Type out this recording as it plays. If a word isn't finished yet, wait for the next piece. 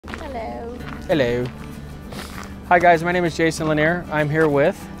Hello. Hello. Hi guys, my name is Jason Lanier. I'm here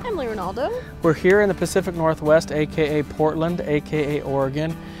with Emily Ronaldo. We're here in the Pacific Northwest, aka Portland, aka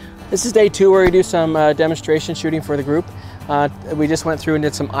Oregon. This is day 2 where we do some demonstration shooting for the group. We just went through and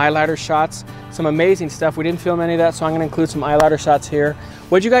did some eyeliner shots, some amazing stuff. We didn't film any of that, so I'm going to include some eyeliner shots here.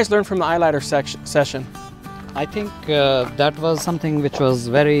 What did you guys learn from the eyeliner session? I think that was something which was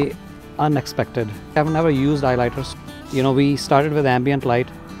very unexpected. I've never used highlighters. You know, we started with ambient light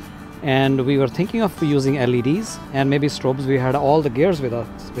and we were thinking of using LEDs and maybe strobes. We had all the gears with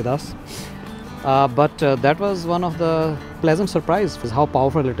us. But that was one of the pleasant surprises, is how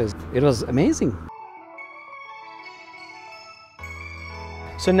powerful it is. It was amazing.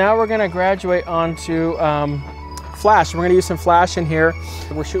 So now we're going to graduate onto flash. We're going to use some flash in here.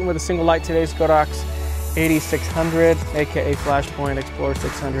 We're shooting with a single light today. It's Godox AD600, aka Flashpoint Explorer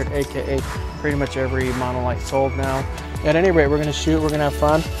 600, aka pretty much every monolight sold now. At any rate, we're going to shoot, we're going to have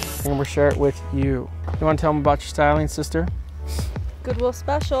fun, and we'll share it with you. You want to tell them about your styling, sister? Goodwill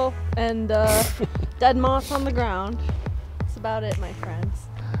special and dead moth on the ground. That's about it, my friends.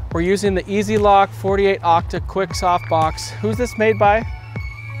 We're using the EZ Lock 48 Octa Quick Soft Box. Who's this made by?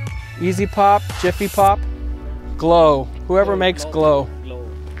 Easy Pop, Jiffy Pop, Glow. Whoever makes Glow.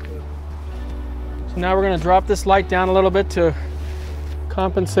 So now we're going to drop this light down a little bit to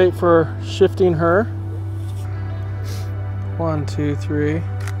compensate for shifting her. 1, 2, 3.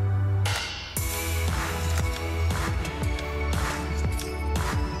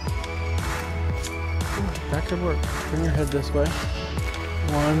 That could work. Bring your head this way.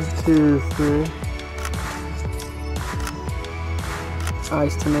 1, 2, 3.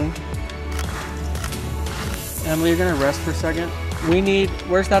 Eyes to me. Emily, you're gonna rest for a second.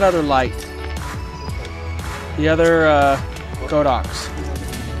 Where's that other light? The other Godox.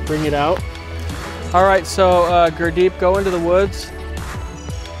 Bring it out. All right, so Gurdeep, go into the woods.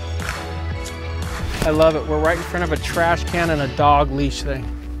 I love it. We're right in front of a trash can and a dog leash thing.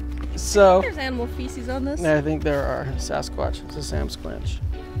 So there's animal feces on this. I think there are. Sasquatch. It's a Sam Squinch.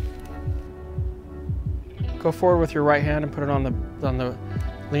 Go forward with your right hand and put it on the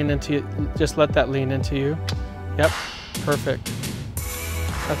lean into you. Just let that lean into you. Yep, perfect.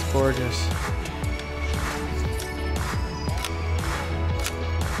 That's gorgeous.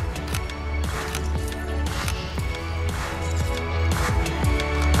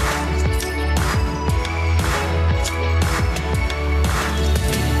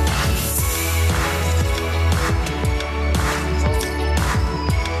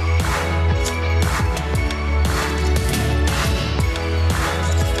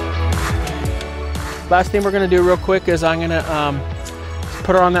 Last thing we're going to do real quick is I'm going to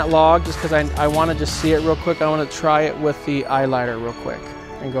put her on that log just because I want to just see it real quick. I want to try it with the eyeliner real quick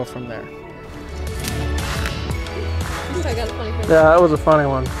and go from there. I got a funny thing. Yeah, that was a funny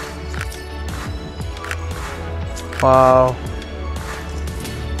one. Wow.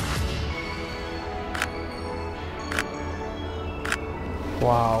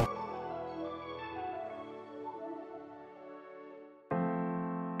 Wow.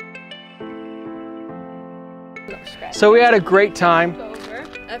 So we had a great time.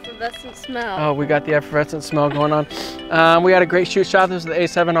 Effervescent smell. Oh, we got the effervescent smell going on. We had a great shoot shot. This is the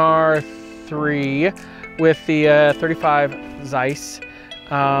A7Riii with the 35 Zeiss.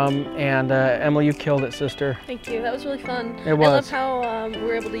 Emily, you killed it, sister. Thank you. That was really fun. It was. I love how we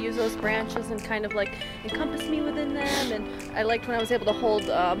were able to use those branches and kind of like encompass me within them. And I liked when I was able to hold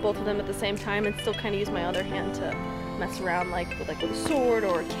both of them at the same time and still kind of use my other hand to mess around with a sword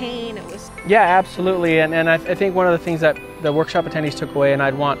or a cane. It was... Yeah, absolutely. And I think one of the things that the workshop attendees took away, and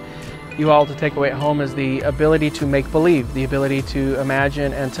I'd want you all to take away at home, is the ability to make believe, the ability to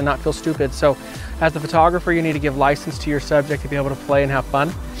imagine and to not feel stupid. So as the photographer, you need to give license to your subject to be able to play and have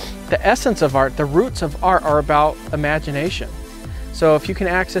fun. The essence of art, the roots of art are about imagination. So if you can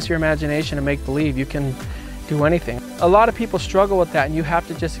access your imagination and make believe, you can do anything. A lot of people struggle with that, and you have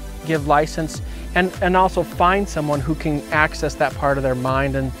to just give license and also find someone who can access that part of their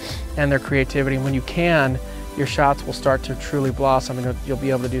mind and their creativity. And when you can, your shots will start to truly blossom and you'll be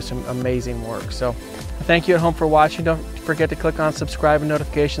able to do some amazing work. So thank you at home for watching. Don't forget to click on subscribe and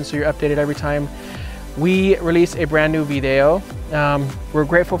notifications so you're updated every time we release a brand new video. We're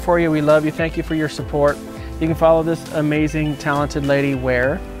grateful for you. We love you. Thank you for your support. You can follow this amazing, talented lady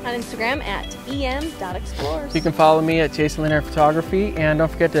where? On Instagram at em.explorers. You can follow me at Jason Lanier Photography, and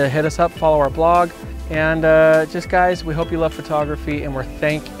don't forget to hit us up, follow our blog, and just guys, we hope you love photography, and we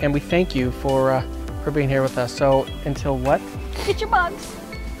thank you for being here with us. So until what? Get your bugs.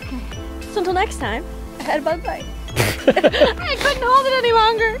 Okay. So until next time, I had a bug bite. I couldn't hold it any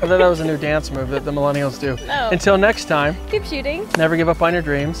longer. I thought that was a new dance move that the millennials do. No. Until next time, Keep shooting. never give up on your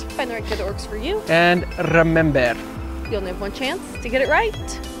dreams. Find the right kid that works for you. And remember, You only have one chance to get it right.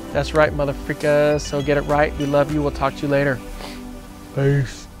 that's right, motherfreakers. So get it right. We love you. We'll talk to you later.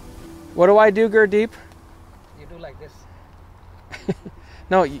 Peace. What do I do, Gurdeep? You do like this.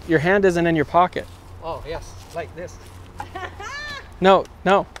 No, your hand isn't in your pocket. Oh, yes, like this. No,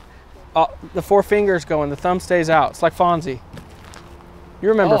 no. The 4 fingers go in, the thumb stays out. It's like Fonzie. You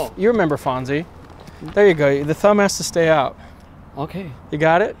remember, Oh. you remember Fonzie. There you go. The thumb has to stay out. Okay, You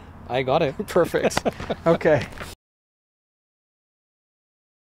got it? I got it. Perfect. Okay.